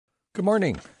Good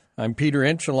morning. I'm Peter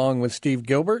Inch along with Steve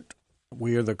Gilbert.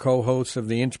 We are the co-hosts of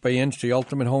the Inch by Inch, the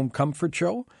Ultimate Home Comfort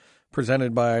Show,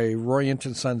 presented by Roy Inch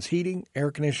 & Sons Heating,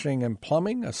 Air Conditioning, and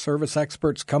Plumbing, a service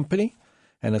experts company,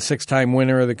 and a 6-time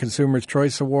winner of the Consumer's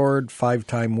Choice Award,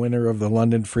 5-time winner of the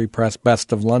London Free Press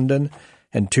Best of London,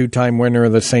 and 2-time winner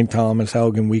of the St. Thomas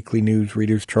Elgin Weekly News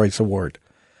Reader's Choice Award.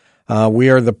 We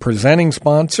are the presenting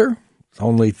sponsor. It's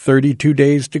only 32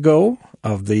 days to go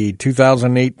of the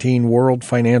 2018 World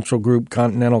Financial Group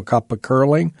Continental Cup of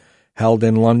Curling, held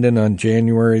in London on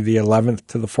January the 11th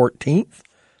to the 14th.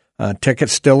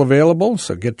 Tickets still available,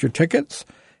 so get your tickets.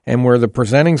 And we're the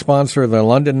presenting sponsor of the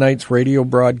London Knights radio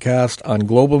broadcast on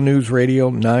Global News Radio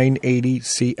 980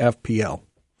 CFPL.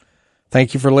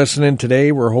 Thank you for listening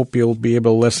today. We hope you'll be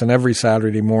able to listen every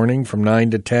Saturday morning from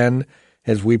 9 to 10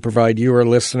 as we provide you, our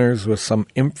listeners, with some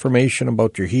information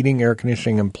about your heating, air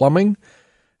conditioning, and plumbing.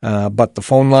 But the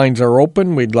phone lines are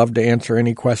open. We'd love to answer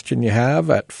any question you have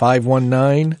at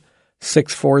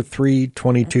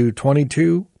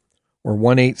 519-643-2222 or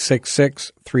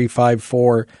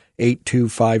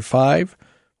 1-866-354-8255.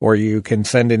 Or you can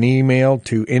send an email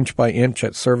to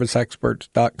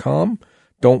inchbyinch@serviceexperts.com.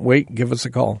 Don't wait. Give us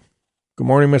a call. Good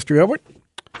morning, Mr. Gilbert.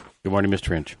 Good morning,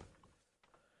 Mr. Inch.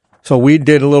 So we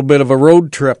did a little bit of a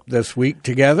road trip this week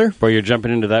together. Boy, you're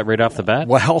jumping into that right off the bat?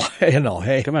 Well,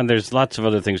 hey. Come on, there's lots of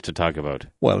other things to talk about.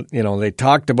 Well, they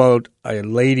talked about a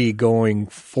lady going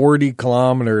 40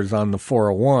 kilometers on the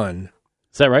 401.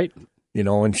 Is that right?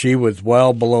 And she was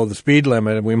well below the speed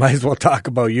limit. And we might as well talk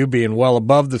about you being well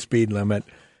above the speed limit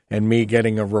and me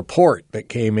getting a report that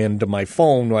came into my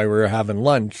phone while we were having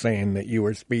lunch saying that you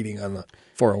were speeding on the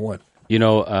 401.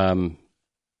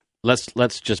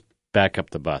 Let's just back up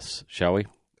the bus, shall we?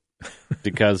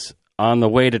 Because on the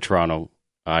way to Toronto,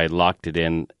 I locked it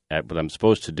in at what I'm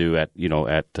supposed to do at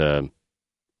 110,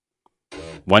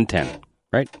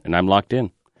 right? And I'm locked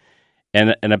in.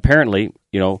 And apparently,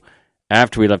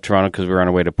 after we left Toronto because we were on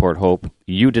our way to Port Hope,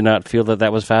 you did not feel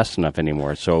that was fast enough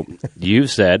anymore. So you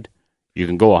said you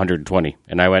can go 120,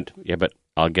 and I went, yeah, but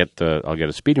I'll get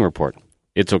a speeding report.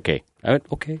 It's okay. I went,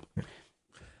 okay.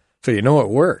 So it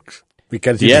works.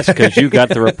 Because you got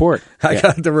the report. I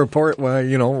got the report.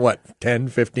 Well, 10,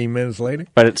 15 minutes later.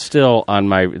 But it's still on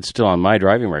my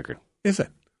driving record. Is it?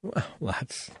 Well,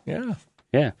 that's yeah.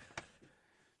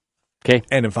 Okay.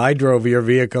 And if I drove your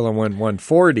vehicle and went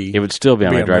 140, it would still be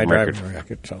on my driving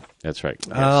record. So that's right.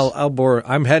 Yes. I'll borrow.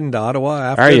 I'm heading to Ottawa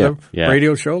after the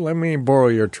radio show. Let me borrow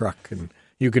your truck, and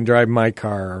you can drive my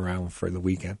car around for the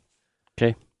weekend.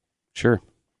 Okay. Sure.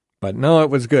 But no, it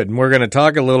was good. And we're going to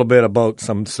talk a little bit about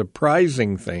some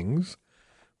surprising things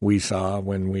we saw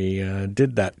when we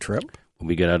did that trip. When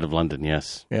we get out of London,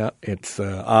 yes. Yeah, it's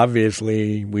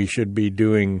obviously we should be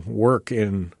doing work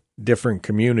in different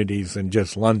communities than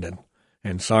just London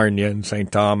and Sarnia and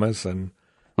St. Thomas, and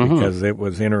because it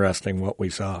was interesting what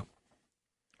we saw.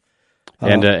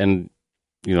 And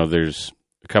there's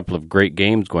a couple of great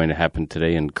games going to happen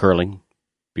today in curling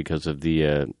because of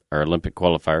our Olympic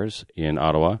qualifiers in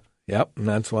Ottawa. Yep, and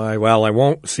that's why, I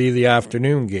won't see the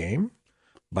afternoon game,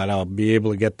 but I'll be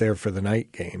able to get there for the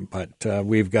night game. But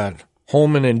we've got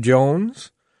Holman and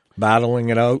Jones battling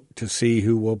it out to see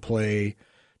who will play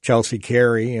Chelsea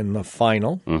Carey in the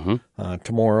final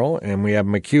tomorrow. And we have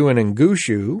McEwen and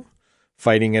Gushu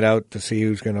fighting it out to see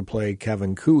who's going to play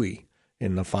Kevin Cooey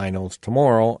in the finals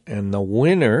tomorrow. And the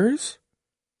winners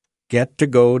get to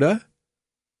go to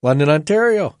London,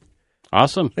 Ontario.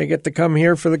 Awesome. They get to come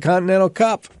here for the Continental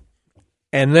Cup.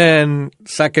 And then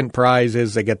second prize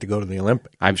is they get to go to the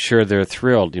Olympics. I'm sure they're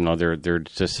thrilled. They're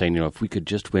just saying, if we could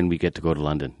just win, we get to go to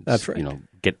London. That's right.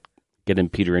 Get in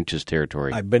Peter Inch's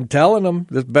territory. I've been telling them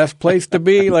the best place to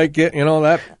be, that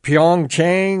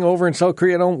Pyeongchang over in South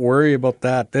Korea. Don't worry about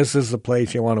that. This is the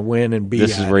place you want to win and be.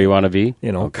 This is where you want to be?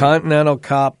 Okay. Continental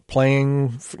Cup,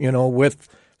 playing, with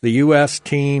the U.S.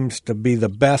 teams to be the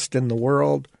best in the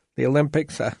world. The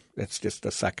Olympics, it's just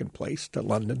a second place to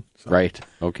London. So. Right.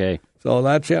 Okay. So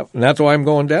that's and that's why I'm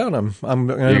going down. You're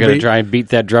going to try and beat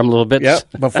that drum a little bit.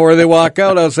 Yep. Before they walk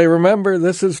out, I'll say, "Remember,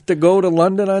 this is to go to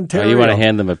London, Ontario." You want to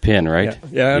hand them a pin, right?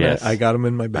 Yeah. Yes. I got them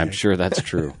in my bag. I'm sure that's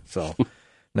true. So,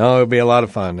 no, it'll be a lot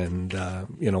of fun, and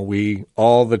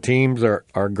all the teams are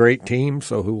great teams.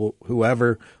 So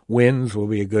whoever wins will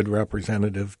be a good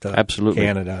representative to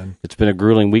Canada. It's been a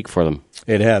grueling week for them.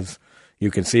 It has.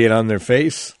 You can see it on their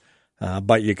face,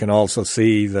 but you can also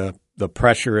see the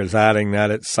pressure is adding that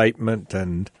excitement,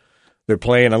 and they're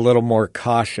playing a little more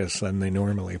cautious than they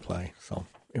normally play. So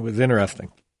it was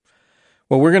interesting.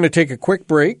 Well, we're going to take a quick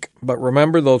break, but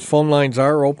remember those phone lines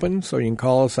are open, so you can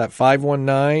call us at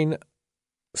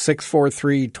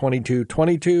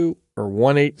 643-2222 or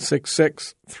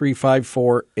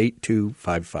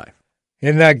 1-866-354-8255.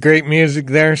 Isn't that great music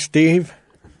there, Steve?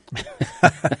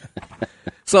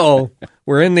 So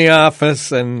we're in the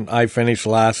office, and I finished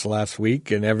last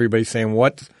week, and everybody's saying,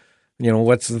 what's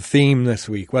the theme this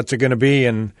week? What's it going to be?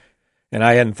 And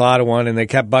I hadn't thought of one, and they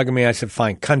kept bugging me. I said,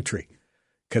 fine, country,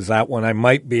 because that one I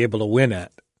might be able to win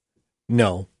at.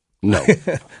 No.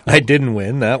 I didn't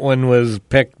win. That one was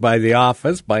picked by The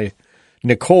Office, by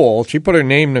Nicole. She put her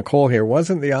name, Nicole, here. It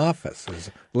wasn't The Office. There's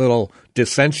a little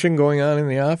dissension going on in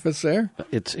The Office there.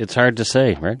 It's hard to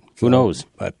say, right? Who knows?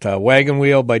 But Wagon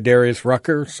Wheel by Darius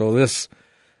Rucker. So this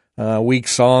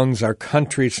week's songs are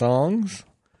country songs.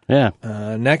 Yeah.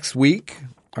 Next week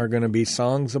are going to be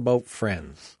songs about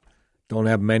friends. Don't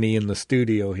have many in the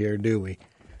studio here, do we?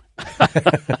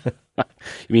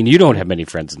 You mean you don't have many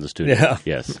friends in the studio? Yeah.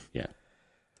 Yes. Yeah.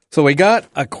 So we got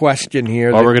a question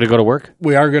here. We're going to go to work?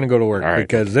 We are going to go to work, all right,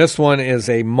 because this one is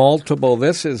a multiple.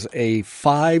 This is a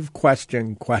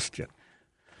 5-question question.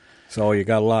 So you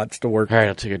got lots to work. All right,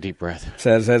 I'll take a deep breath. It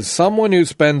says, as someone who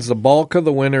spends the bulk of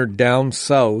the winter down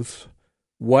south,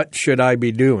 what should I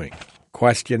be doing?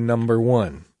 Question number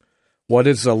 1. What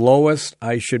is the lowest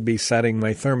I should be setting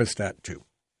my thermostat to?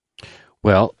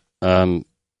 Well,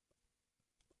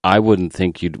 I wouldn't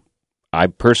think you'd. I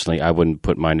wouldn't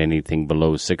put mine anything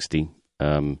below 60,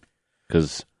 but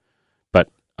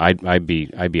I'd be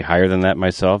higher than that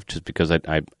myself, just because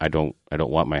I don't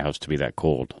want my house to be that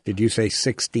cold. Did you say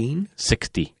 16?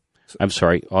 60. I'm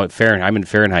sorry. Oh, Fahrenheit. I'm in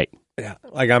Fahrenheit. Yeah,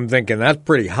 like I'm thinking that's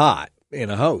pretty hot in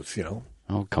a house,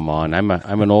 Oh, come on. I'm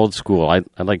an old school. I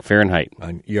like Fahrenheit.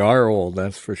 You are old,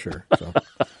 that's for sure. So.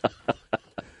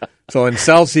 So in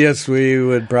Celsius, we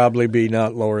would probably be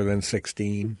not lower than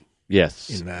 16.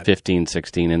 Yes, 15,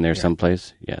 16 in there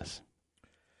someplace. Yes,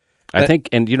 I think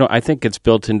it's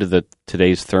built into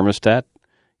today's thermostat.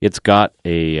 It's got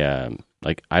a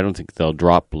I don't think they'll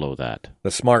drop below that.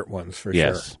 The smart ones, for sure.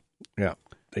 Yes, yeah,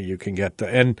 that you can get to,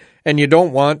 and you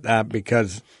don't want that,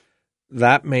 because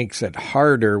that makes it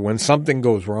harder when something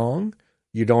goes wrong.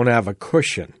 You don't have a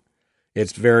cushion.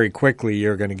 It's very quickly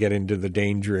you're going to get into the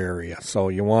danger area. So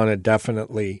you want to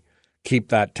definitely keep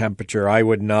that temperature. I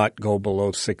would not go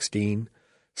below 16,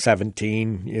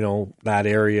 17. That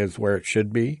area is where it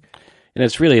should be. And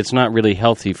it's not really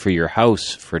healthy for your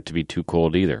house for it to be too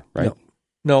cold either, right?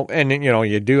 No, and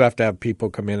you do have to have people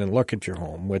come in and look at your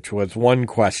home, which was one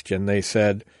question. They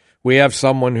said, we have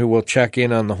someone who will check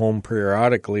in on the home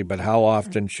periodically, but how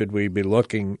often should we be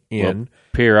looking in? Well,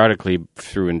 periodically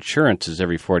through insurance is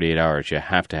every 48 hours. You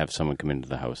have to have someone come into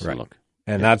the house and look.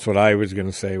 And that's what I was going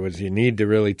to say, was you need to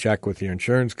really check with your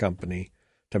insurance company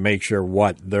to make sure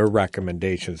what their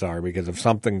recommendations are, because if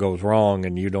something goes wrong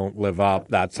and you don't live up,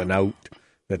 that's an out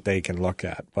that they can look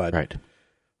at. But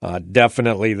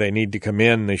definitely they need to come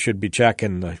in. They should be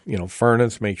checking the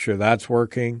furnace, make sure that's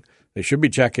working. They should be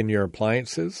checking your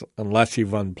appliances, unless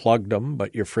you've unplugged them,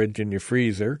 but your fridge and your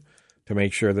freezer, to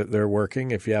make sure that they're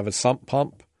working. If you have a sump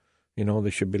pump, they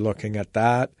should be looking at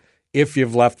that. If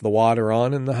you've left the water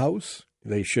on in the house,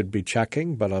 they should be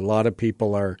checking, but a lot of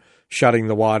people are shutting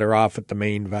the water off at the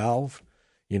main valve,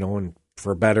 and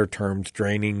for better terms,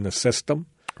 draining the system.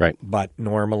 Right. But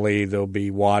normally there'll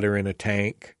be water in a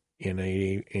tank in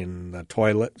the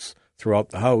toilets throughout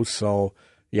the house, so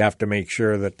you have to make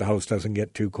sure that the house doesn't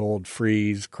get too cold,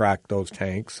 freeze, crack those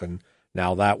tanks, and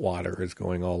now that water is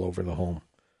going all over the home.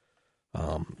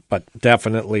 But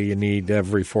definitely you need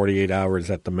every 48 hours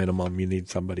at the minimum, you need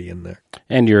somebody in there.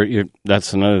 And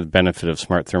that's another benefit of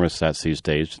smart thermostats these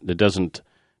days. It doesn't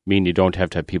mean you don't have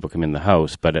to have people come in the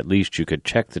house, but at least you could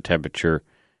check the temperature.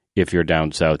 If you're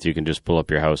down south, you can just pull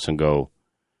up your house and go,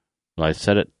 well, I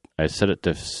set it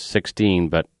to 16,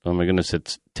 but oh my goodness,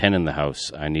 it's 10 in the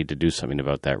house. I need to do something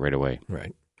about that right away.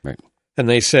 Right. And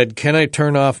they said, can I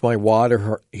turn off my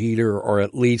water heater or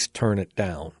at least turn it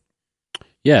down?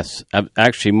 Yes.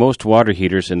 Actually, most water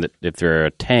heaters, if they're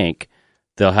a tank,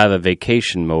 they'll have a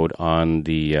vacation mode on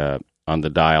the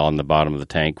dial on the bottom of the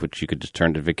tank, which you could just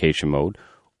turn to vacation mode.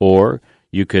 Or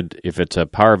you could, if it's a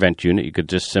power vent unit, you could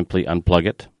just simply unplug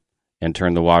it and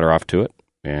turn the water off to it,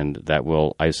 and that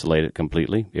will isolate it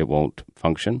completely. It won't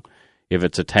function. If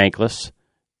it's a tankless,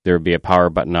 there would be a power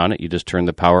button on it. You just turn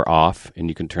the power off, and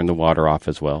you can turn the water off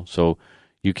as well. So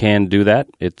you can do that.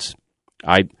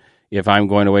 If I'm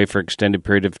going away for an extended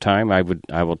period of time, I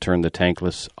will turn the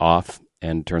tankless off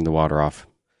and turn the water off.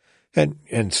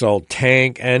 And so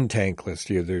tank and tankless,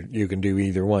 you can do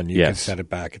either one. You can set it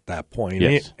back at that point.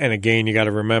 Yes. And again, you got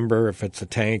to remember, if it's a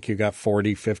tank, you got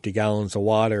 40, 50 gallons of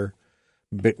water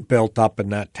built up in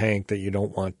that tank that you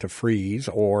don't want to freeze,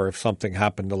 or if something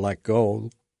happened to let go,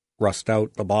 rust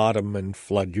out the bottom and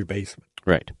flood your basement.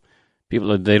 Right.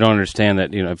 People, they don't understand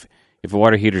that, if a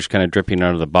water heater's kind of dripping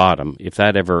out of the bottom, if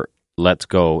that ever lets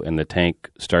go and the tank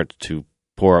starts to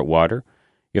pour out water,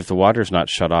 if the water's not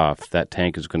shut off, that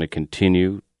tank is going to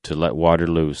continue to let water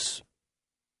loose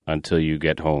until you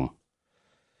get home.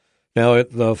 Now,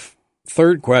 the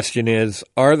third question is,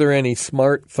 are there any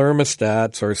smart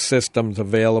thermostats or systems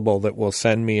available that will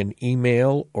send me an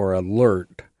email or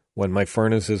alert when my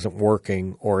furnace isn't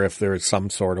working or if there is some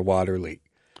sort of water leak?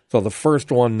 So the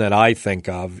first one that I think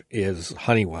of is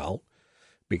Honeywell,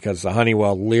 because the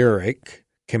Honeywell Lyric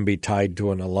can be tied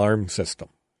to an alarm system.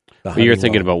 Well, you're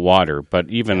thinking about water, but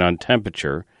even on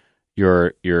temperature,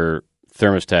 your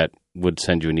thermostat would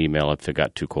send you an email if it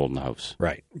got too cold in the house.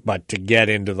 Right. But to get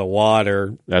into the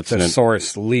water,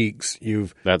 source leaks,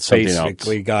 you've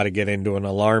basically got to get into an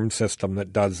alarm system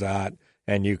that does that,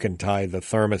 and you can tie the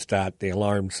thermostat, the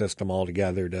alarm system all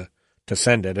together to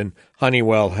send it. And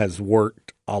Honeywell has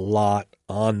worked a lot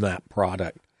on that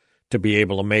product to be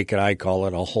able to make it, I call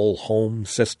it a whole home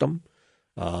system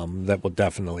that will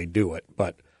definitely do it.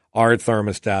 But our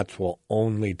thermostats will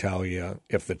only tell you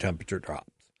if the temperature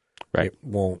drops. Right. It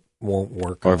won't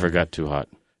work or if it got too hot.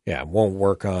 Yeah, it won't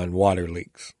work on water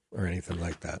leaks or anything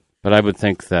like that. But I would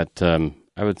think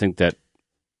that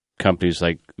companies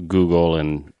like Google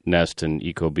and Nest and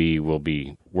Ecobee will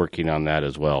be working on that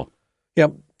as well.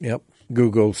 Yep.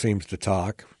 Google seems to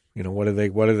talk. What do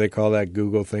they call that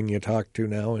Google thing you talk to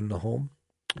now in the home?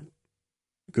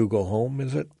 Google Home,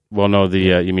 is it? Well, no,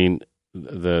 you mean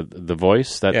the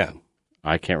voice that? Yeah.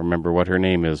 I can't remember what her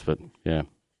name is, but yeah.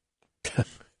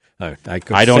 I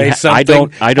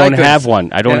don't have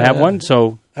one. I don't have one,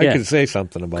 so I could say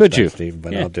something about could that, you? Steve,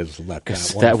 but I'll just let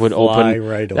that one that would fly open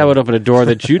right that would open a door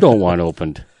that you don't want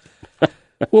opened.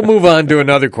 We'll move on to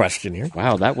another question here.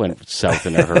 Wow, that went south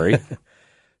in a hurry.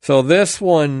 So this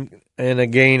one, and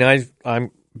again,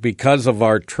 I'm because of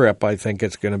our trip, I think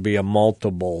it's going to be a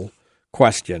multiple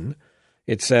question.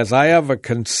 It says, I have a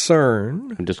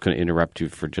concern. I'm just going to interrupt you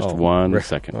for just 1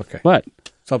 second. Okay. What?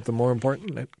 Something more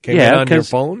important that came in on your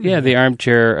phone? Yeah, the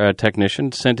armchair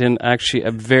technician sent in actually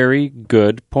a very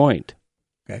good point.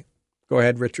 Okay. Go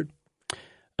ahead, Richard.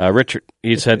 Richard,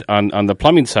 he said on the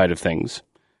plumbing side of things,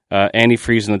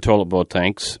 antifreeze in the toilet bowl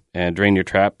tanks and drain your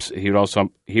traps. He would also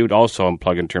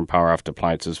unplug and turn power off to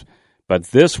appliances. But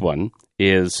this one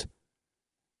is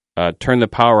turn the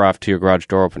power off to your garage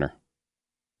door opener.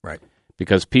 Right.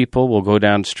 Because people will go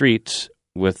down streets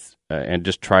with and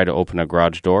just try to open a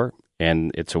garage door,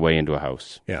 and it's a way into a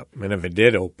house. Yeah, and if it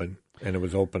did open, and it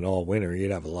was open all winter,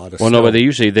 you'd have a lot of snow. Well, no, but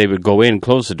they would go in,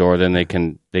 close the door, then they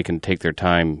can take their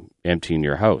time emptying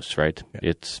your house, right?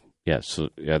 Yeah.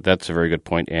 That's a very good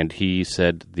point. And he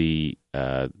said the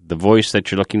voice that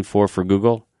you're looking for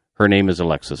Google, her name is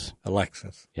Alexis.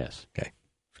 Alexis. Yes. Okay.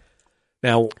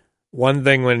 Now, one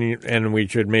thing and we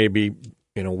should maybe,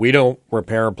 we don't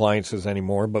repair appliances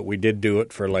anymore, but we did do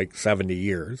it for like 70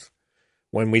 years.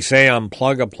 When we say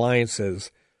unplug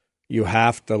appliances, you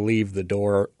have to leave the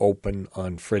door open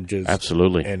on fridges.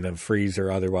 Absolutely. And the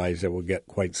freezer, otherwise it will get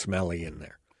quite smelly in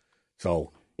there.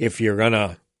 So if you're going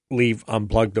to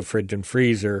unplug the fridge and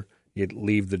freezer, you'd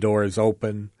leave the doors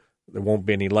open. There won't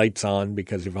be any lights on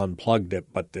because you've unplugged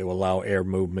it, but they will allow air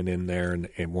movement in there and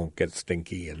it won't get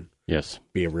stinky and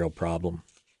be a real problem.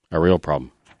 A real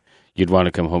problem. You'd want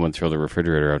to come home and throw the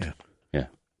refrigerator out. Yeah.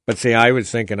 But see, I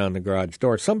was thinking on the garage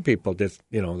door, some people just,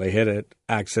 they hit it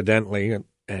accidentally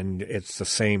and it's the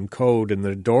same code and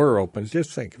the door opens.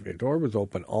 Just think, if your door was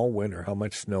open all winter, how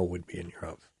much snow would be in your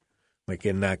house? Like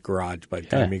in that garage by the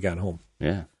time you got home.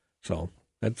 Yeah. So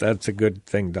that's a good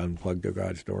thing to unplug the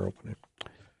garage door opener.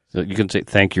 So you can say,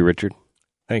 thank you, Richard.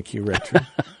 Thank you, Richard.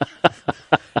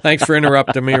 Thanks for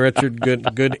interrupting me, Richard.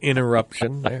 Good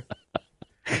interruption there.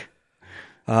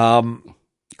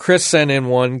 Chris sent in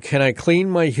one. Can I clean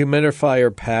my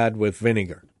humidifier pad with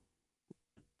vinegar?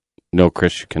 No,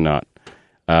 Chris, you cannot.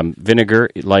 Vinegar,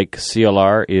 like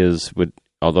CLR,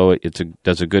 although it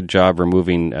does a good job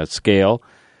removing scale,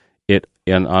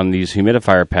 on these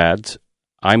humidifier pads,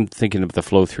 I'm thinking of the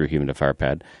flow-through humidifier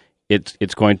pad.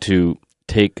 It's going to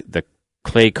take the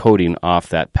clay coating off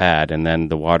that pad, and then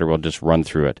the water will just run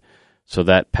through it. So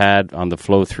that pad on the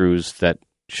flow-throughs, that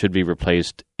should be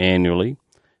replaced annually.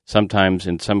 Sometimes,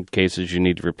 in some cases, you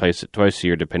need to replace it twice a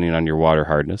year, depending on your water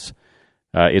hardness.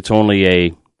 It's only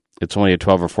a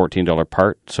 $12 or $14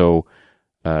 part. So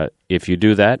if you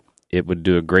do that, it would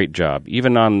do a great job.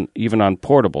 Even on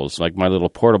portables, like my little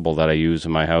portable that I use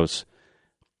in my house,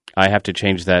 I have to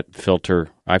change that filter.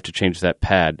 I have to change that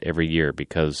pad every year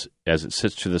because as it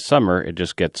sits through the summer, it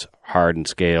just gets hard and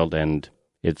scaled, and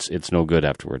it's no good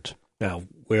afterwards. Now,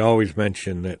 we always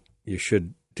mention that you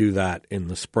should do that in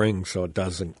the spring so it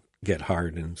doesn't get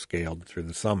hard and scaled through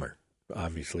the summer.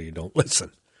 Obviously, you don't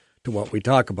listen to what we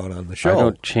talk about on the show. I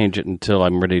don't change it until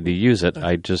I'm ready to use it.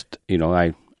 I just,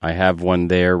 I have one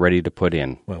there ready to put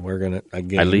in. Well, we're going to,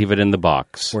 again... I leave it in the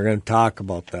box. We're going to talk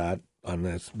about that on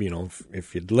this.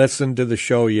 If you'd listen to the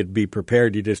show, you'd be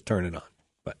prepared. You just turn it on.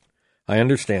 But I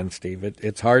understand, Steve.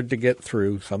 It's hard to get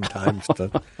through sometimes.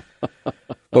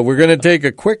 But we're going to take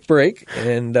a quick break,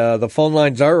 and the phone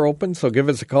lines are open, so give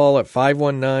us a call at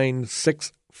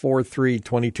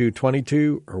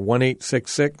 519-643-2222 or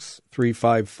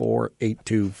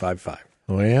 1-866-354-8255.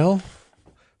 Well,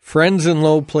 friends in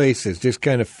low places just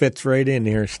kind of fits right in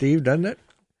here, Steve, doesn't it?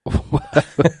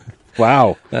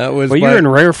 Wow. Well, you're in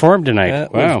rare form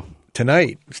tonight. Wow.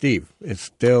 Tonight, Steve, it's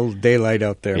still daylight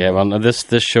out there. Yeah, well, this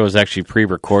show is actually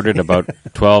pre-recorded about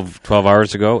 12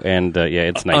 hours ago, and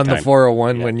it's nighttime. On the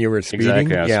 401 when you were speeding?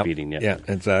 Exactly, I was speeding, Yeah,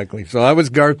 exactly. So that was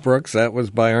Garth Brooks. That was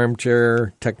by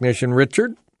armchair technician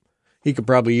Richard. He could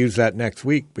probably use that next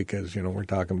week because, we're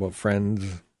talking about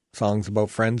friends, songs about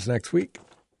friends next week.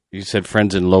 You said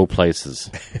friends in low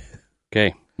places.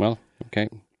 Okay, well, okay.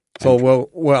 So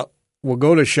we'll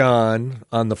go to Sean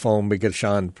on the phone because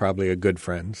Sean's probably a good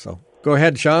friend. So go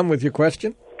ahead, Sean, with your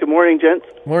question. Good morning, gents.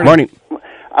 Morning.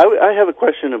 I have a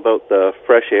question about the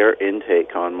fresh air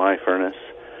intake on my furnace.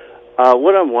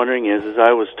 What I'm wondering is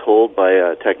I was told by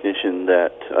a technician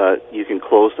that you can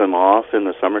close them off in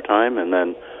the summertime and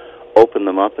then open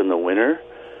them up in the winter.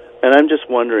 And I'm just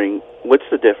wondering, what's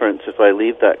the difference if I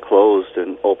leave that closed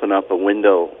and open up a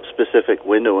specific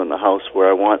window in the house where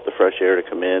I want the fresh air to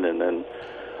come in, and then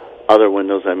other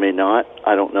windows I may not?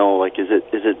 I don't know. Like, is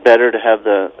it better to have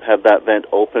that vent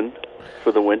open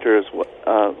for the winter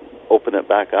open it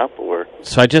back up, or?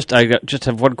 So I just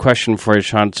have one question for you,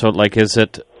 Sean. So, is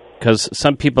it because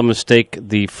some people mistake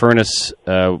the furnace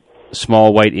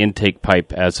small white intake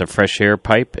pipe as a fresh air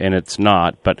pipe, and it's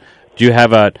not. But do you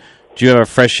have a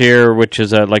fresh air which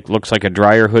is looks like a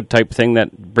dryer hood type thing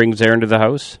that brings air into the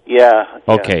house? Yeah.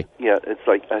 Okay. Yeah, it's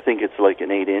I think it's like an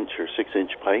 8-inch or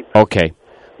 6-inch pipe. Okay.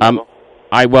 And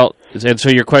so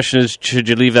your question is, should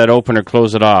you leave that open or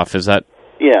close it off? Is that?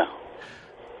 Yeah.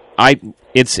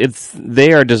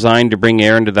 They are designed to bring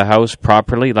air into the house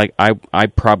properly. I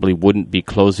probably wouldn't be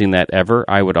closing that ever.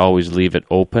 I would always leave it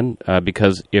open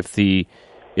because if the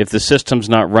system's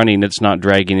not running, it's not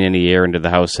dragging any air into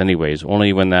the house anyways.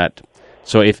 Only when that.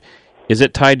 So is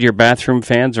it tied to your bathroom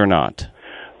fans or not?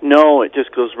 No, it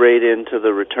just goes right into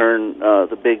the return,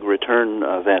 the big return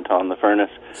vent on the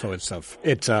furnace. So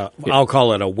I'll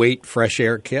call it a weight fresh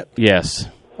air kit. Yes.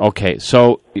 Okay.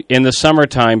 So in the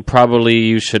summertime, probably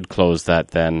you should close that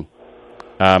then.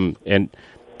 And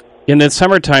in the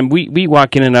summertime, we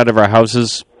walk in and out of our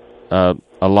houses a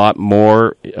lot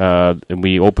more, and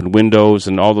we open windows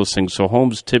and all those things. So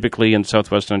homes typically in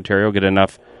southwestern Ontario get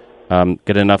enough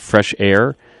fresh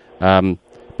air.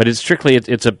 But it's strictly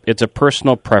it's a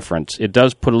personal preference. It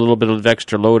does put a little bit of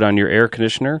extra load on your air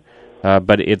conditioner,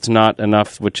 but it's not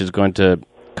enough which is going to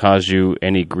cause you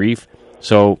any grief.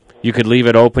 So you could leave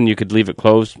it open, you could leave it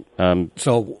closed.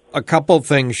 So a couple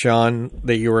things, Sean,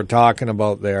 that you were talking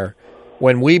about there.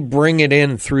 When we bring it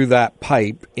in through that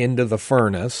pipe into the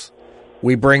furnace,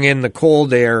 we bring in the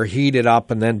cold air, heat it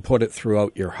up, and then put it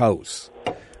throughout your house.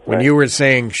 When you were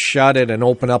saying shut it and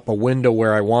open up a window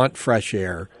where I want fresh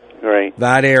air, right,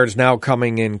 that air is now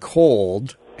coming in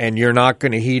cold, and you're not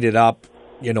going to heat it up.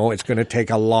 It's going to take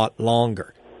a lot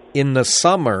longer. In the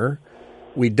summer,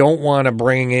 we don't want to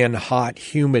bring in hot,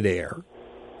 humid air.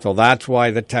 So that's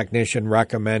why the technician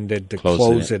recommended to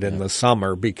close it in the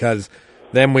summer, because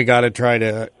then we got to try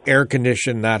to air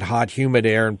condition that hot, humid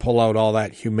air and pull out all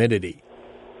that humidity.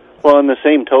 Well, in the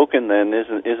same token, then,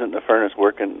 isn't the furnace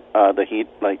working the heat,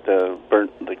 the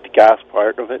gas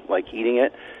part of it, heating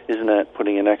it? Isn't that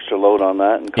putting an extra load on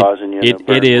that and causing you to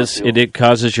burn? It is. It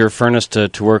causes your furnace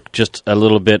to work just a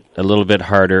little bit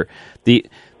harder. The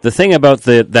thing about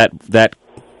that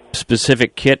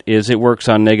specific kit is it works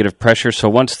on negative pressure. So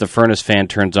once the furnace fan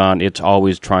turns on, it's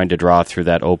always trying to draw through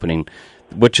that opening,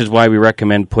 which is why we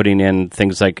recommend putting in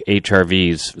things like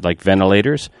HRVs, like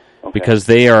ventilators. Okay. Because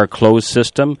they are a closed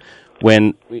system.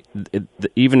 Even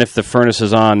if the furnace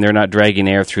is on, they're not dragging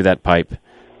air through that pipe.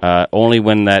 Only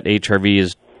when that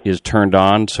HRV is turned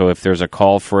on, so if there's a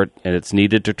call for it and it's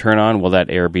needed to turn on, will that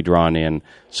air be drawn in.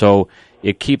 So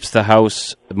it keeps the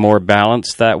house more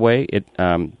balanced that way.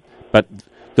 But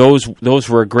those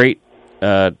were a great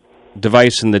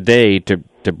device in the day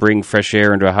to bring fresh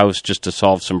air into a house just to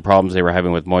solve some problems they were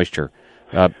having with moisture.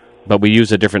 But we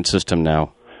use a different system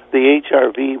now. The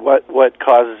HRV, what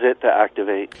causes it to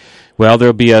activate? Well,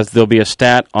 there'll be a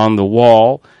stat on the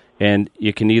wall, and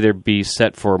it can either be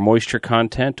set for moisture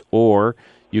content or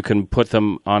you can put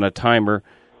them on a timer.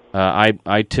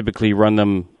 I typically run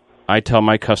them. I tell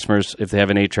my customers if they have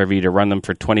an HRV to run them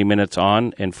for 20 minutes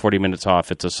on and 40 minutes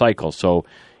off. It's a cycle, so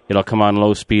it'll come on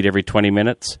low speed every 20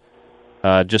 minutes,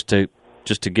 just to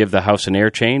give the house an air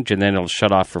change, and then it'll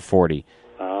shut off for 40.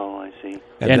 Oh, I see.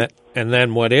 And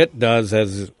then what it does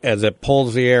as it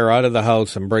pulls the air out of the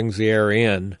house and brings the air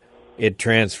in, it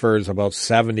transfers about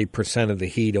 70% of the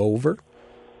heat over.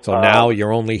 So now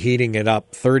you're only heating it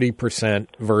up 30%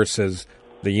 versus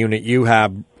the unit you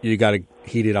have, you got to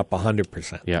heat it up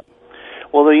 100%. Yep.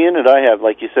 Well, the unit I have,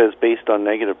 like you said, is based on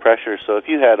negative pressure. So if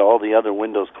you had all the other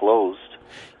windows closed,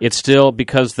 it's still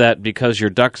because your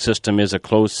duct system is a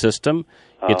closed system.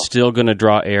 It's still going to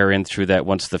draw air in through that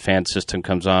once the fan system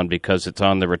comes on because it's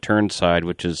on the return side,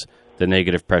 which is the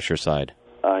negative pressure side.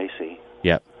 I see.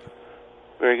 Yep.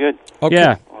 Very good. Okay.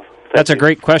 Yeah. Well, That's a you.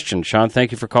 great question, Sean.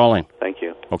 Thank you for calling. Thank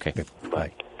you. Okay.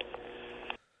 Bye.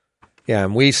 Yeah,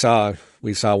 and we saw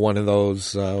one of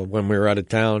those when we were out of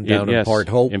town down in Yes, Port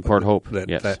Hope. in Port Hope, that,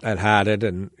 yes. that had it,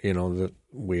 and that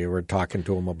we were talking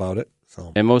to them about it.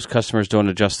 So And most customers don't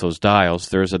adjust those dials.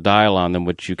 There's a dial on them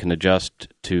which you can adjust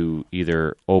to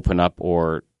either open up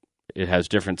or it has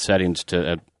different settings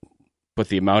to put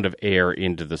the amount of air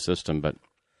into the system.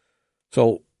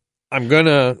 So I'm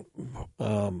gonna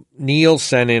Neil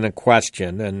sent in a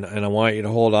question, and I want you to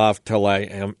hold off till I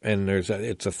am. And it's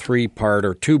a 3-part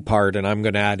or 2-part, and I'm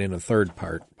going to add in a 3rd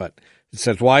part. But it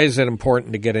says, why is it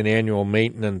important to get an annual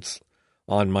maintenance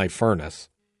on my furnace?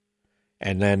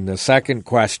 And then the second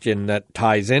question that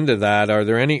ties into that, are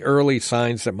there any early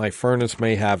signs that my furnace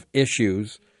may have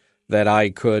issues that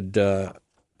I could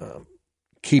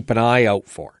keep an eye out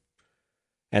for?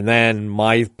 And then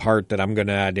my part that I'm going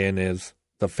to add in is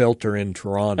the filter in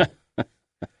Toronto.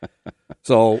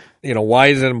 So, why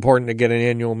is it important to get an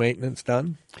annual maintenance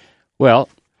done? Well,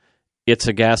 it's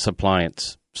a gas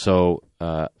appliance. So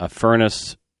a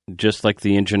furnace, just like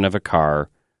the engine of a car,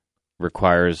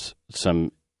 requires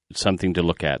something to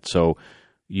look at. So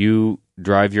you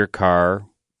drive your car,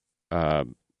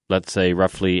 let's say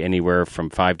roughly anywhere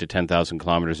from 5 to 10,000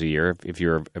 kilometers a year if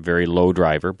you're a very low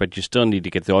driver, but you still need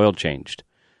to get the oil changed.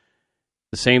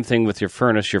 The same thing with your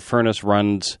furnace. Your furnace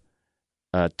runs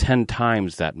 10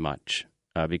 times that much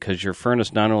because your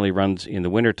furnace not only runs in the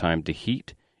wintertime to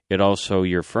heat,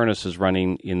 your furnace is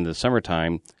running in the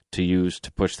summertime to use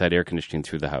to push that air conditioning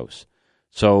through the house.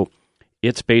 So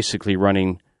it's basically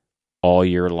running all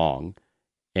year long,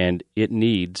 and it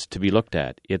needs to be looked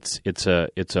at. It's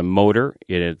a motor,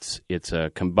 it's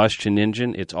a combustion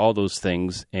engine, it's all those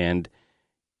things, and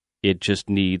it just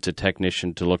needs a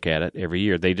technician to look at it every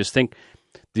year. They just think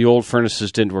the old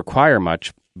furnaces didn't require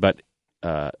much, but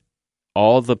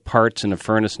all the parts in a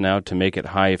furnace now to make it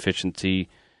high efficiency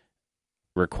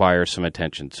require some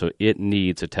attention. So it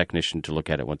needs a technician to look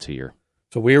at it once a year.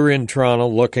 So we were in Toronto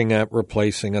looking at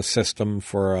replacing a system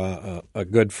for a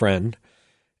good friend.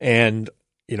 And,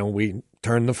 we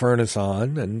turned the furnace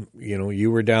on and,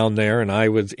 you were down there and I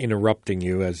was interrupting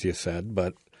you, as you said,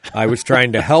 but I was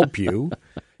trying to help you.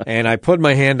 And I put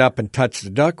my hand up and touched the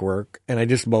ductwork and I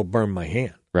just about burned my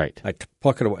hand. Right. I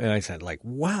took it away and I said,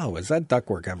 wow, is that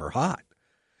ductwork ever hot?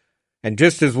 And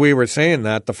just as we were saying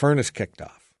that, the furnace kicked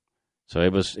off. So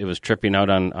it was tripping out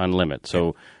on limit.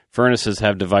 So furnaces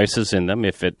have devices in them.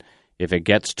 If it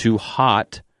gets too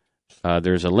hot,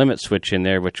 there's a limit switch in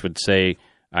there which would say,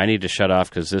 I need to shut off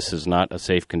because this is not a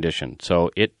safe condition. So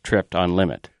it tripped on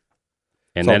limit.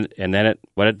 And then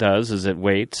what it does is it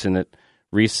waits and it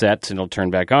resets and it'll turn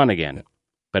back on again.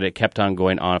 But it kept on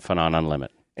going off and on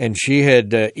limit. And she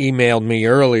had emailed me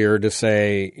earlier to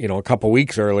say, a couple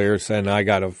weeks earlier, saying, I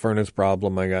got a furnace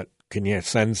problem. Can you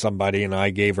send somebody? And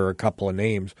I gave her a couple of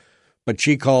names. But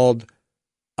she called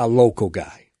a local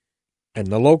guy. And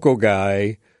the local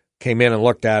guy came in and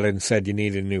looked at it and said, you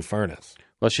need a new furnace.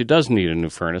 Well, she does need a new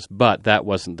furnace, but that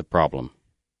wasn't the problem.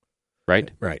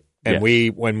 Right? Right. And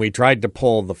Yes. when we tried to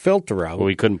pull the filter out, Well,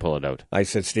 we couldn't pull it out. I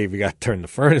said, Steve, you got to turn the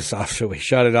furnace off. So we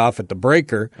shut it off at the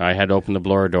breaker. I had to open the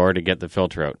blower door to get the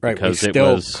filter out. Right. Because we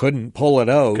still it was couldn't pull it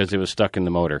out. because it was stuck in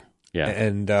the motor. Yeah.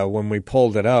 And when we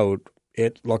pulled it out,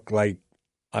 it looked like,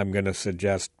 I'm going to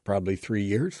suggest, probably 3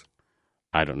 years.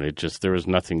 I don't know. There was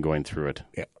nothing going through it.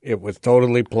 Yeah, it was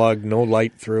totally plugged, no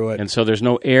light through it. And so there's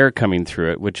no air coming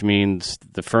through it, which means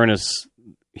the furnace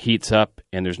heats up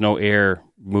and there's no air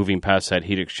moving past that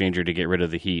heat exchanger to get rid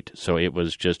of the heat. So it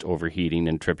was just overheating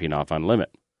and tripping off on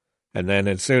limit. And then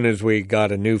as soon as we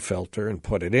got a new filter and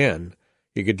put it in,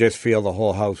 you could just feel the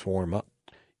whole house warm up.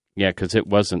 Yeah, because it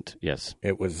wasn't. Yes,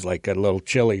 It was like a little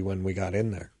chilly when we got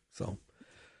in there. So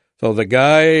the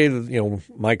guy,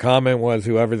 my comment was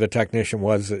whoever the technician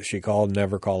was that she called,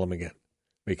 never call him again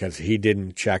because he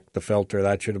didn't check the filter.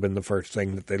 That should have been the first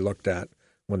thing that they looked at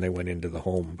when they went into the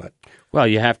home. But well,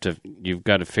 you've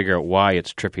got to figure out why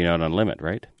it's tripping out on limit,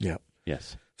 right? yeah.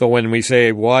 Yes. So when we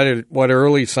say what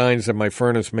early signs that my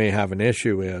furnace may have an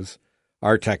issue is,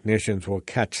 our technicians will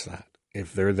catch that.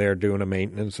 If they're there doing a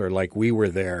maintenance or like we were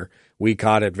there, we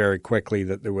caught it very quickly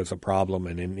that there was a problem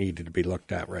and it needed to be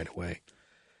looked at right away.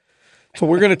 So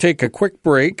we're going to take a quick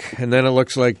break, and then it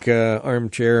looks like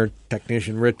armchair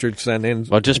technician Richard sent in.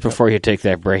 Well, just before you take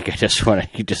that break, you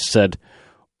just said,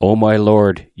 "Oh my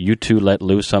Lord, you two let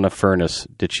loose on a furnace.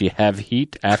 Did she have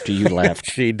heat after you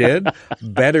left?" She did.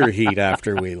 Better heat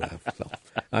after we left. So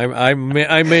I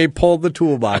may pull the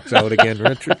toolbox out again,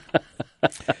 Richard.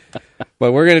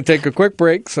 But we're going to take a quick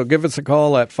break, so give us a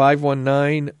call at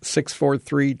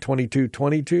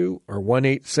 519-643-2222 or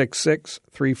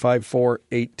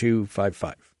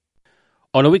 1-866-354-8255.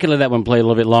 Oh, no, we can let that one play a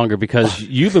little bit longer because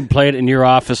you've been playing it in your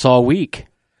office all week.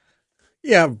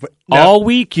 Yeah, but all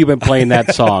week you've been playing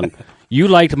that song. You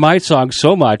liked my song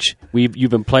so much,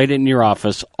 you've been playing it in your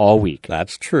office all week.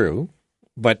 That's true,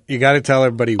 but you got to tell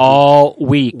everybody all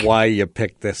week why you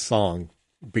picked this song.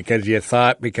 Because you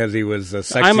thought because he was the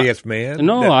sexiest man?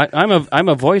 No, I'm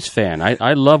a Voice fan.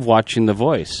 I love watching The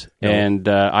Voice, and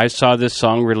I saw this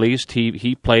song released.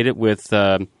 He played it with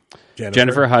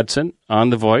Jennifer Hudson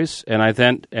on The Voice,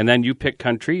 and then you picked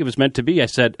country. It was meant to be. I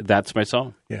said that's my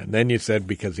song. Yeah, and then you said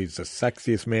because he's the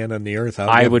sexiest man on the earth,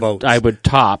 I would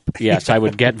top. Yes, I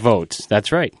would get votes.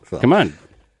 That's right. So. Come on.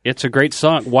 It's a great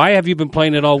song. Why have you been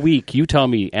playing it all week? You tell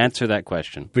me. Answer that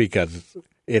question. Because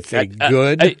it's a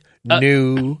good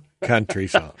new country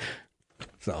song.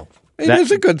 So it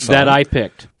is a good song. That I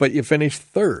picked. But you finished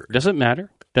third. Doesn't matter.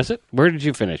 Does it? Where did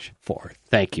you finish? Fourth.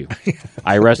 Thank you.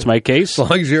 I rest my case. As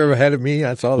long as you're ahead of me,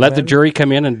 that's all. Let the jury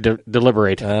come in and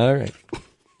deliberate. All right.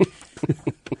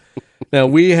 Now,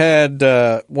 we had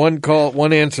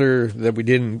one answer that we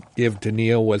didn't give to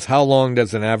Neil was how long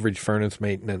does an average furnace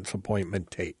maintenance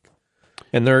appointment take?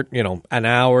 And they're, an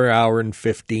hour and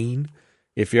 15.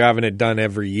 If you're having it done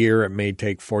every year, it may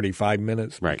take 45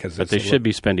 minutes. Right, but they should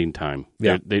be spending time.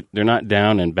 Yeah. They're not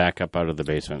down and back up out of the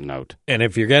basement and out. And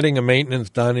if you're getting a maintenance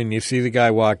done and you see the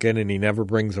guy walk in and he never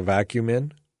brings a vacuum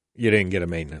in, you didn't get a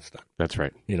maintenance done. That's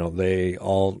right. They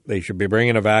should be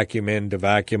bringing a vacuum in to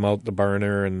vacuum out the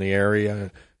burner and the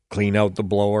area, clean out the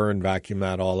blower and vacuum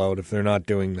that all out. If they're not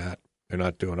doing that, they're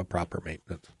not doing a proper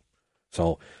maintenance.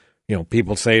 So,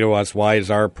 people say to us, why is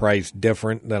our price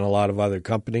different than a lot of other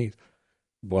companies?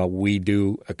 Well, we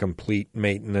do a complete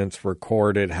maintenance,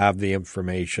 record it, have the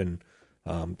information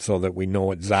so that we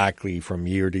know exactly from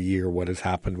year to year what has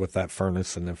happened with that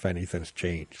furnace and if anything's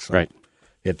changed. So right.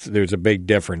 There's a big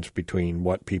difference between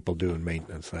what people do in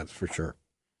maintenance, that's for sure.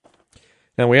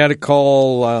 Now, we had a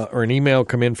call or an email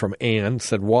come in from Ann,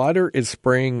 said water is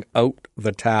spraying out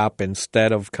the tap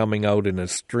instead of coming out in a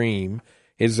stream.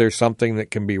 Is there something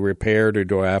that can be repaired or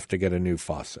do I have to get a new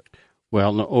faucet?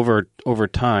 Well, no, over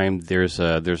time, there's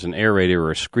an aerator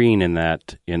or a screen in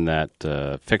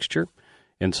that fixture,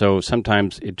 and so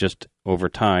sometimes it just over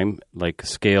time, like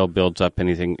scale builds up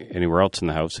anywhere else in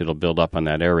the house, it'll build up on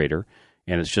that aerator,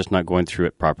 and it's just not going through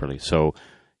it properly. So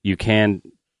you can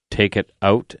take it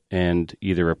out and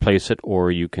either replace it,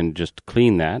 or you can just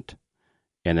clean that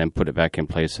and then put it back in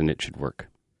place, and it should work.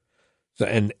 So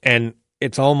and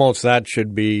it's almost that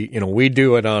should be, we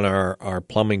do it on our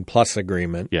Plumbing Plus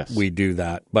agreement. Yes. We do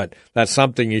that. But that's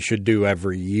something you should do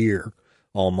every year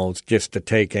almost just to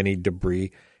take any debris.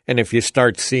 And if you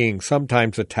start seeing,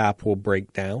 sometimes a tap will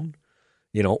break down,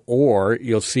 or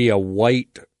you'll see a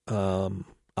white,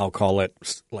 I'll call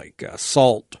it like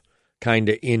salt kind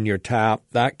of in your tap.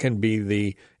 That can be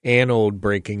the anode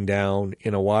breaking down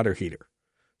in a water heater.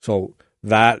 So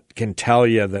that can tell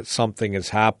you that something is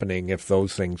happening if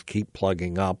those things keep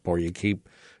plugging up or you keep,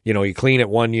 you clean it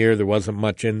one year, there wasn't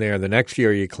much in there. The next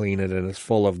year you clean it and it's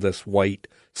full of this white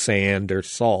sand or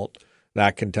salt.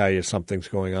 That can tell you something's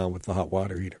going on with the hot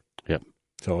water heater. Yep.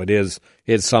 So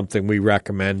it's something we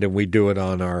recommend, and we do it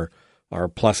on our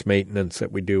plus maintenance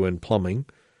that we do in plumbing.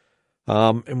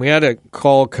 And we had a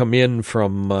call come in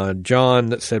from John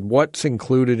that said, what's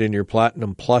included in your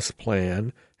Platinum Plus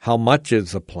plan? How much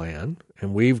is the plan?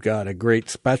 And we've got a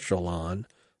great special on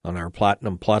our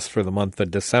Platinum Plus for the month of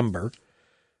December.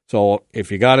 So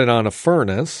if you got it on a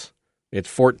furnace, it's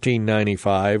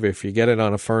 $14.95. If you get it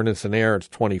on a furnace and air, it's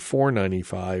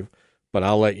 $24.95. But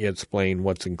I'll let you explain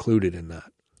what's included in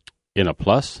that. In a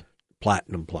plus?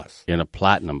 Platinum Plus. In a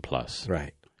Platinum Plus.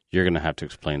 Right. You're going to have to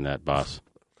explain that, boss.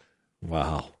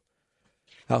 Wow.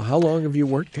 How long have you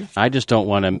worked here? I just don't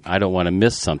want to. I don't want to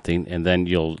miss something, and then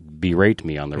you'll berate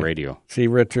me on the radio. See,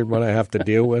 Richard, what I have to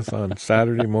deal with on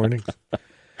Saturday mornings.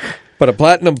 But a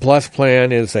Platinum Plus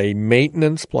plan is a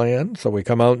maintenance plan. So we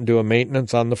come out and do a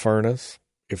maintenance on the furnace.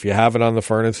 If you have it on the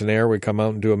furnace and air, we come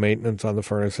out and do a maintenance on the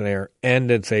furnace and air.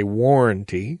 And it's a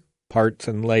warranty, parts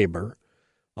and labor,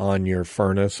 on your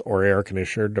furnace or air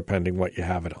conditioner, depending what you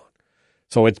have it on.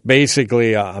 So it's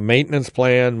basically a maintenance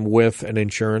plan with an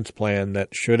insurance plan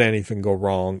that should anything go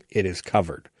wrong, it is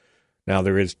covered. Now,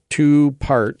 there is two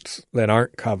parts that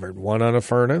aren't covered. One on a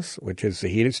furnace, which is the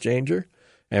heat exchanger,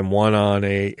 and one on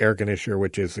a air conditioner,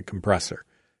 which is the compressor.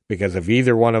 Because if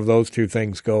either one of those two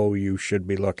things go, you should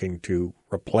be looking to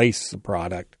replace the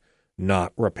product,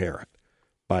 not repair it.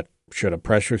 But should a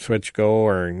pressure switch go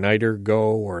or an igniter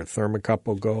go or a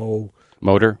thermocouple go?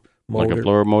 Motor. Like a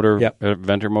blower motor, yep.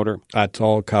 Venter motor? That's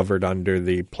all covered under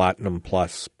the Platinum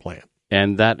Plus plan.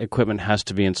 And that equipment has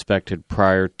to be inspected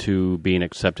prior to being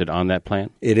accepted on that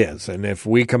plan? It is. And if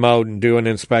we come out and do an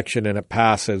inspection and it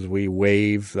passes, we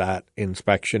waive that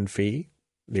inspection fee.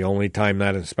 The only time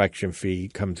that inspection fee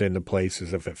comes into place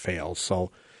is if it fails. So,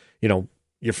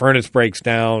 your furnace breaks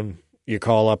down, you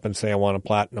call up and say, I want a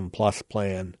Platinum Plus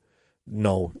plan.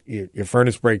 No, your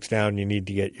furnace breaks down, you need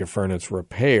to get your furnace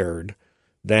repaired.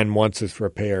 Then once it's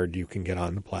repaired, you can get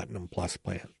on the Platinum Plus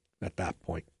plan at that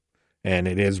point. And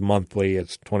it is monthly.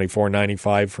 It's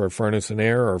 $24.95 for a furnace and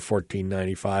air or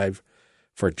 $14.95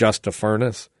 for just a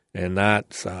furnace. And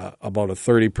that's about a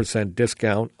 30%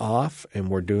 discount off, and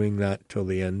we're doing that till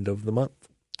the end of the month.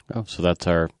 Oh, so that's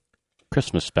our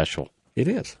Christmas special. It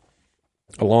is.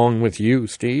 Along with you,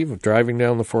 Steve, driving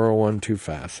down the 401 too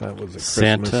fast. That was a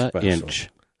Christmas Santa special. Inch.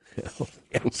 Yeah,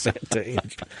 Santa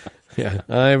Inch. Yeah,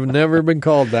 I've never been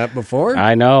called that before.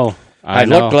 I know. I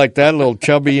look like that, little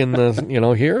chubby in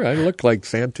the, here. I look like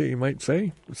Santa, you might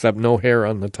say, except no hair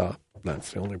on the top.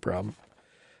 That's the only problem.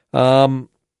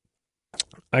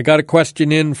 I got a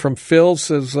question in from Phil.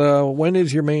 Says, when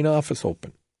is your main office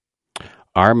open?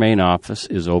 Our main office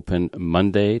is open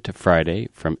Monday to Friday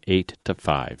from 8 to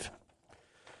 5.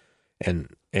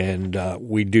 And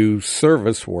we do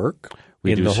service work.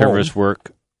 We do service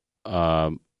work.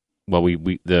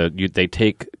 They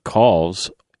take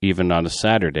calls even on a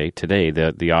Saturday. Today,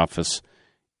 the office,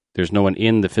 there's no one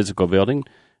in the physical building,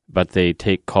 but they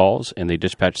take calls and they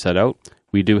dispatch that out.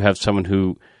 We do have someone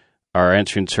who, our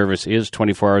answering service is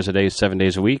 24 hours a day, 7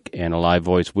 days a week, and a live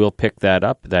voice will pick that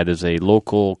up. That is a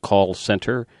local call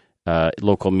center,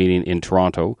 local meeting in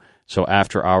Toronto. So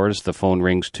after hours, the phone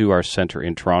rings to our center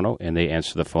in Toronto, and they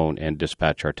answer the phone and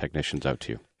dispatch our technicians out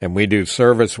to you. And we do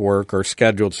service work or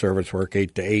scheduled service work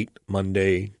 8 to 8,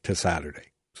 Monday to Saturday.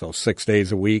 So 6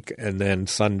 days a week, and then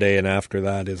Sunday and after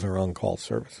that is our on-call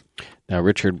service. Now,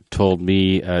 Richard told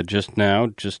me just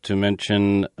to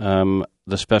mention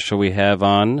the special we have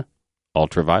on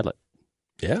ultraviolet.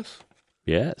 Yes.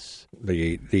 Yes.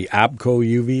 The ABCO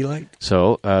UV light?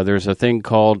 So there's a thing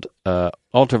called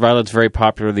ultraviolet's very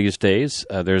popular these days.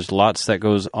 There's lots that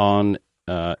goes on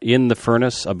in the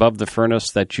furnace, above the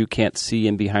furnace, that you can't see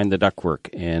in behind the ductwork.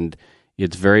 And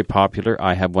it's very popular.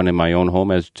 I have one in my own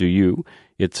home, as do you.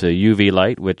 It's a UV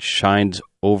light which shines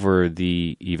over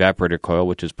the evaporator coil,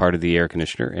 which is part of the air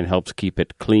conditioner, and helps keep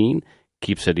it clean,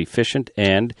 keeps it efficient,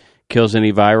 and kills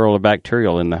any viral or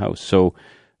bacterial in the house. So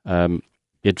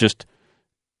it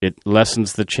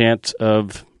lessens the chance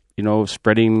of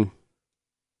spreading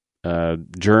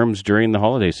germs during the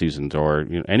holiday seasons or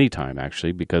any time,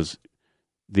 actually, because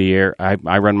the air,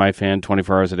 I run my fan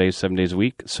 24 hours a day, 7 days a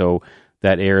week, so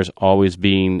that air is always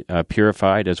being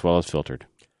purified as well as filtered.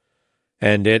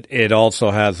 And it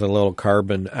also has a little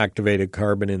activated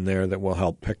carbon in there that will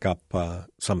help pick up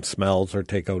some smells or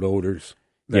take out odors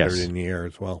that are in the air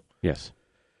as well. Yes.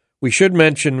 We should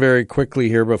mention very quickly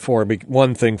here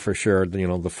one thing for sure,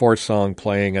 the fourth song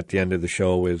playing at the end of the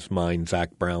show is mine,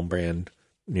 Zach Brown Band,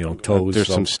 Toes. There's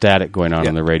some static going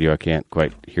on the radio. I can't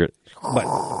quite hear it.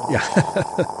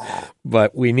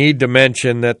 But we need to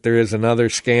mention that there is another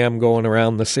scam going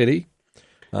around the city.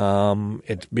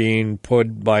 It's being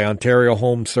put by Ontario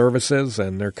Home Services,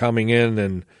 and they're coming in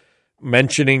and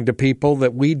mentioning to people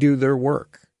that we do their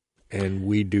work, and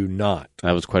we do not.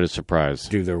 That was quite a surprise.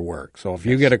 Do their work. So if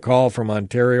you get a call from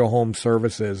Ontario Home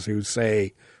Services who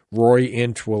say Roy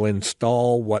Inch will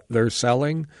install what they're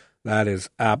selling, that is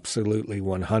absolutely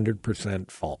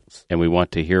 100% false. And we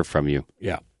want to hear from you.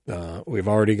 Yeah. We've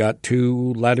already got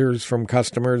 2 letters from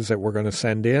customers that we're going to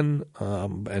send in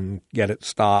and get it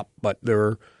stopped, but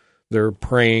they're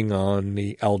preying on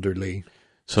the elderly.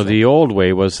 So the old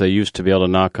way was they used to be able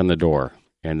to knock on the door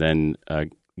and then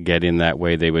get in that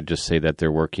way. They would just say that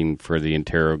they're working for the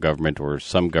Ontario government or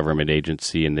some government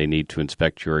agency and they need to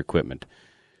inspect your equipment.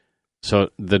 So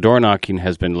the door knocking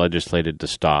has been legislated to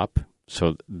stop.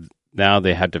 So now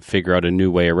they had to figure out a new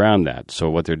way around that. So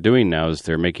what they're doing now is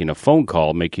they're making a phone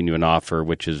call, making you an offer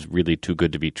which is really too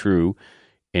good to be true,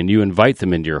 and you invite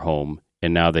them into your home,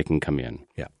 and now they can come in.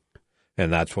 Yeah.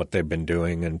 And that's what they've been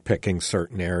doing and picking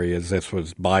certain areas. This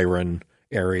was Byron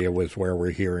area was where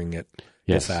we're hearing it.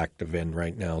 Yes. Is active in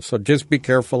right now. So just be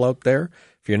careful out there.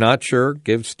 If you're not sure,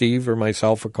 give Steve or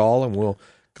myself a call, and we'll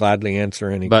gladly answer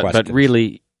any questions. But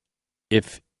really,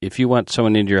 if you want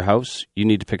someone into your house, you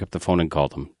need to pick up the phone and call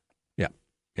them.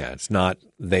 Yeah, it's not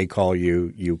they call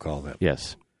you, you call them.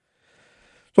 Yes.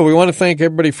 So we want to thank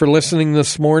everybody for listening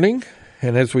this morning.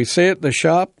 And as we say at the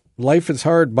shop, life is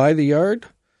hard by the yard,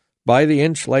 by the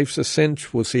inch, life's a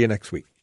cinch. We'll see you next week.